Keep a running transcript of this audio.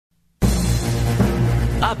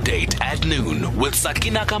Update at noon with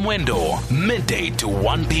Sakina Kamwendo, midday to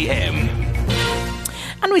 1 p.m.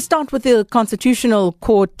 And we start with the Constitutional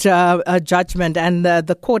Court judgment, and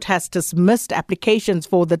the court has dismissed applications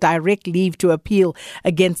for the direct leave to appeal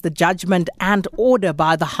against the judgment and order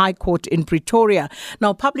by the High Court in Pretoria.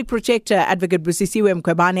 Now, Public Protector Advocate Busisiwe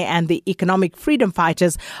Mkhwebane and the Economic Freedom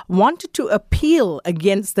Fighters wanted to appeal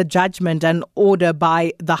against the judgment and order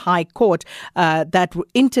by the High Court that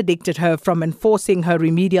interdicted her from enforcing her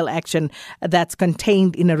remedial action that's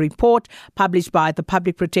contained in a report published by the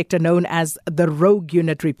Public Protector known as the Rogue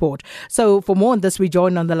Unit report. So for more on this, we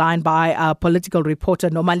join on the line by our political reporter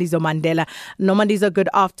Nomalizo Mandela. Nomalizo, good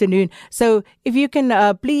afternoon. So if you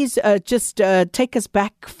can please just take us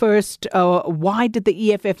back first. Why did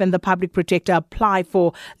the EFF and the Public Protector apply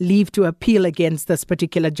for leave to appeal against this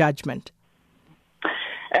particular judgment?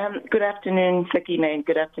 Good afternoon, Sakina, and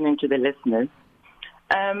good afternoon to the listeners.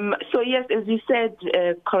 So yes, as you said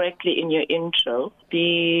correctly in your intro,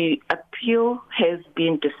 the appeal has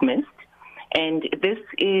been dismissed. And this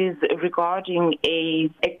is regarding a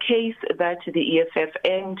case that the EFF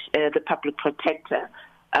and the Public Protector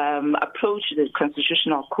approached the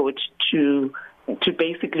Constitutional Court to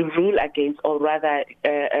basically rule against, or rather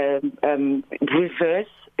reverse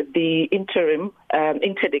the interim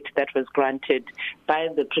interdict that was granted by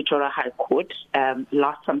the Pretoria High Court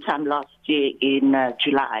sometime last year in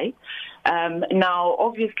July. Now,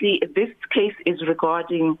 obviously, this case is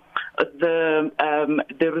regarding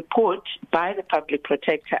the report by the Public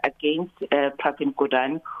Protector against Pravin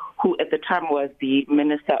Gordhan, who at the time was the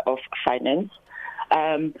Minister of Finance.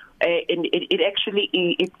 And it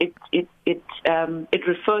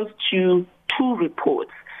refers to two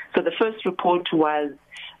reports. So the first report was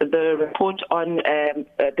the report on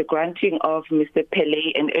the granting of Mr.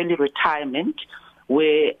 Pillay an early retirement,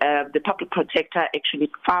 where the Public Protector actually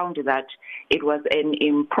found that it was an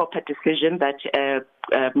improper decision that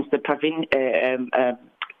Mr. Pravin,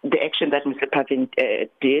 the action that Mr. Pravin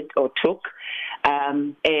did or took,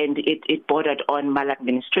 and it bordered on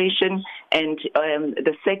maladministration. And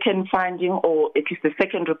the second finding, or at least the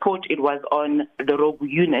second report, it was on the Rogue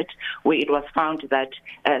Unit, where it was found that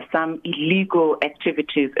some illegal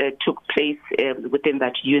activities took place within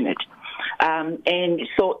that unit. And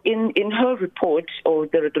so in her report, or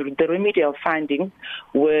the remedial findings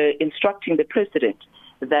were instructing the President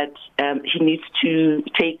that he needs to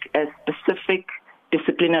take a specific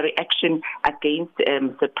disciplinary action against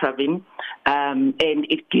Mr. Pravin, and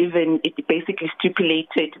it basically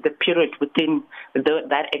stipulated the period within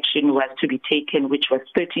that action was to be taken, which was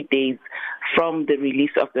 30 days from the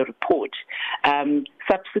release of the report.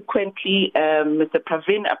 Subsequently, Mr.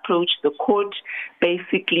 Pravin approached the court,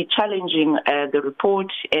 basically challenging the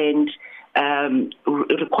report and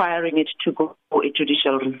requiring it to go for a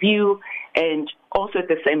judicial review, and also at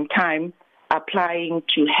the same time applying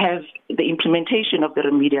to have the implementation of the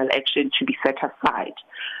remedial action to be set aside.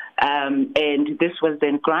 And this was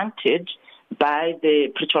then granted by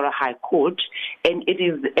the Pretoria High Court. And it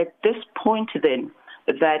is at this point then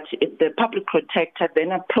that the Public Protector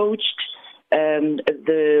then approached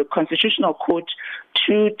the Constitutional Court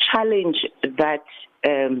to challenge that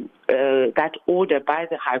order by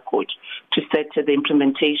the High Court to set the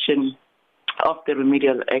implementation of the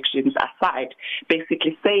remedial actions aside,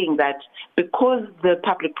 basically saying that because the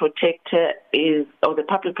Public Protector the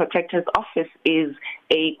Public Protector's office is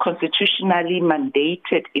a constitutionally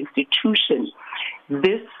mandated institution,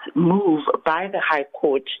 this move by the High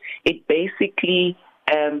Court, it basically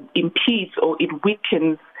impedes or it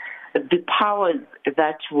weakens the powers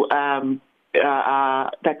that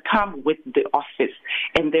come with the office,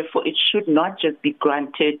 and therefore it should not just be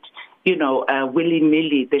granted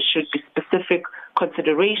willy-nilly. There should be specific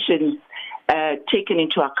considerations taken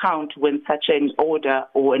into account when such an order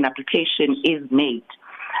or an application is made.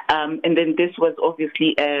 And then this was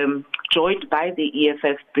obviously joined by the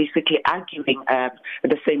EFF, basically arguing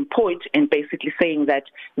the same point and basically saying that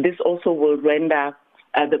this also will render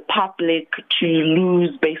the public to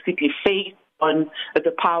lose basically faith on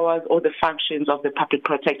the powers or the functions of the Public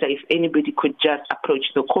Protector if anybody could just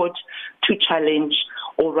approach the court to challenge,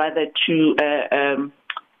 or rather to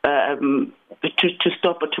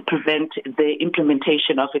stop or to prevent the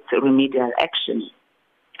implementation of its remedial action.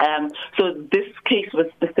 So this case was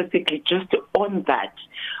specifically just on that,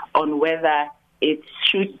 on whether it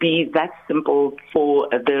should be that simple for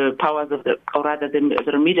the powers of the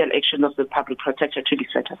remedial action of the Public Protector to be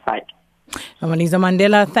set aside. Nomalizo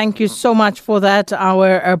Mandela, thank you so much for that.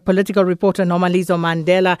 Our political reporter, Nomalizo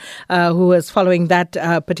Mandela, who is following that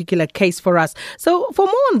particular case for us. So for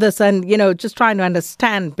more on this and, just trying to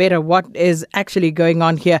understand better what is actually going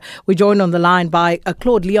on here, we're joined on the line by a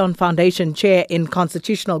Claude Leon Foundation Chair in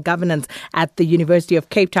Constitutional Governance at the University of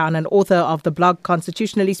Cape Town and author of the blog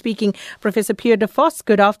Constitutionally Speaking, Professor Pierre de Vos.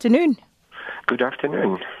 Good afternoon. Good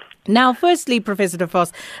afternoon. Now, firstly, Professor de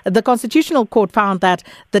Vos, the Constitutional Court found that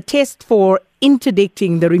the test for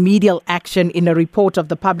interdicting the remedial action in a report of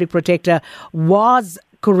the Public Protector was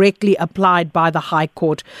correctly applied by the High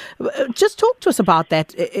Court. Just talk to us about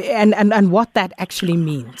that and what that actually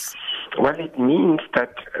means. Well, it means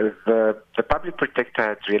that the Public Protector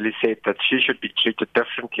has really said that she should be treated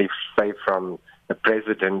differently, say, from the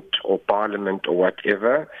President or Parliament or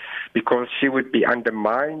whatever, because she would be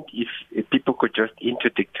undermined if people could just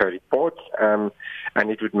interdict her reports and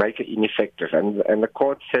it would make it ineffective. And the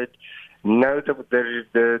court said, no,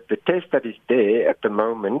 the test that is there at the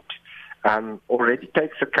moment already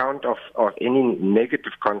takes account of any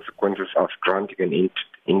negative consequences of granting an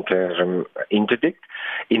interim interdict.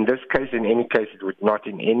 In this case, in any case, it would not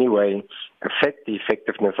in any way affect the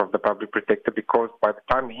effectiveness of the Public Protector, because by the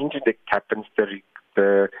time the interdict happens,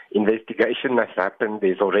 the investigation has happened,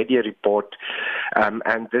 there's already a report,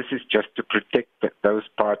 and this is just to protect those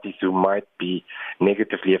parties who might be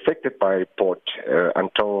negatively affected by a report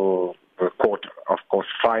until the court, of course,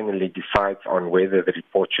 finally decides on whether the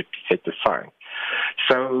report should be set aside.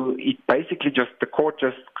 So it basically the court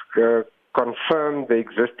just confirmed the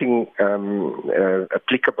existing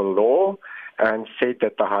applicable law and said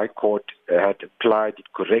that the High Court had applied it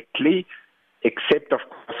correctly, except, of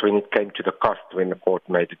course, when it came to the cost, when the court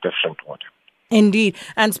made a different order. Indeed.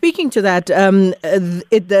 And speaking to that,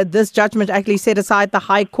 this judgment actually set aside the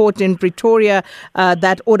High Court in Pretoria,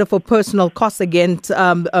 that order for personal costs against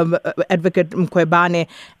Advocate Mkhwebane,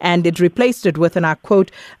 and it replaced it with, and I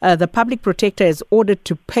quote, the Public Protector is ordered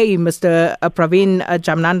to pay Mr. Pravin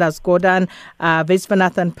Jamnandas Godan,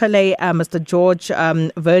 Viswanathan Pillay, Mr. George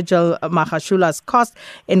Virgil Mahashula's cost,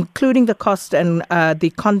 including the cost and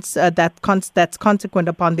that's consequent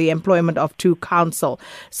upon the employment of two counsel.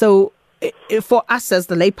 So, for us as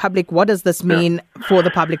the lay public, what does this mean for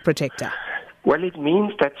the Public Protector? Well, it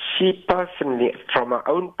means that she personally, from her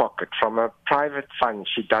own pocket, from a private fund,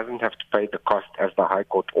 she doesn't have to pay the cost as the High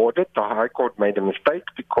Court ordered. The High Court made a mistake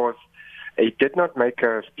because it did not make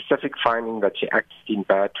a specific finding that she acted in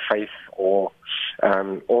bad faith or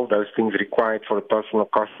all those things required for a personal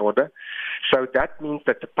cost order. So that means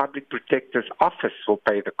that the Public Protector's office will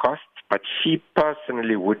pay the cost, but she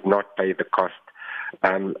personally would not pay the cost.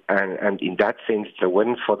 And in that sense, it's a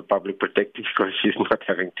win for the Public Protector because she's not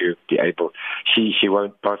having to be able, she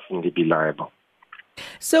won't personally be liable.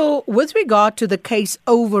 So with regard to the case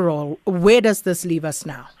overall, where does this leave us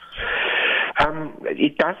now?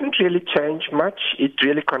 It doesn't really change much. It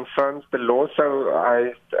really confirms the law. So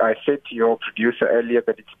I said to your producer earlier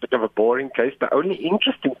that it's a bit of a boring case. The only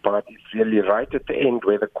interesting part is really right at the end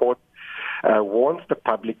where the court warns the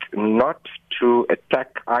public not to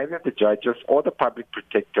attack either the judges or the Public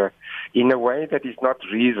Protector in a way that is not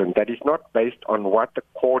reasoned, that is not based on what the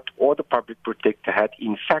court or the Public Protector had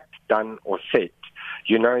in fact done or said.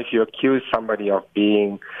 You know, if you accuse somebody of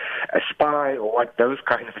being a spy or what, those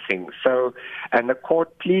kind of things. So, and the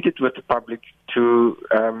court pleaded with the public to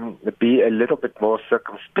be a little bit more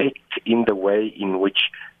circumspect in the way in which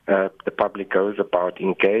the public goes about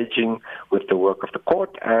engaging with the work of the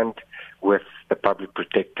court and with the Public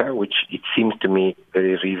Protector, which it seems to me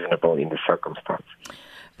very reasonable in the circumstance.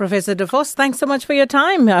 Professor de Vos, thanks so much for your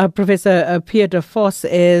time. Professor Pierre de Vos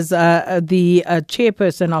is the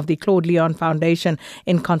chairperson of the Claude Leon Foundation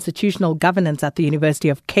in Constitutional Governance at the University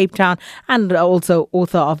of Cape Town and also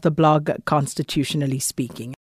author of the blog Constitutionally Speaking.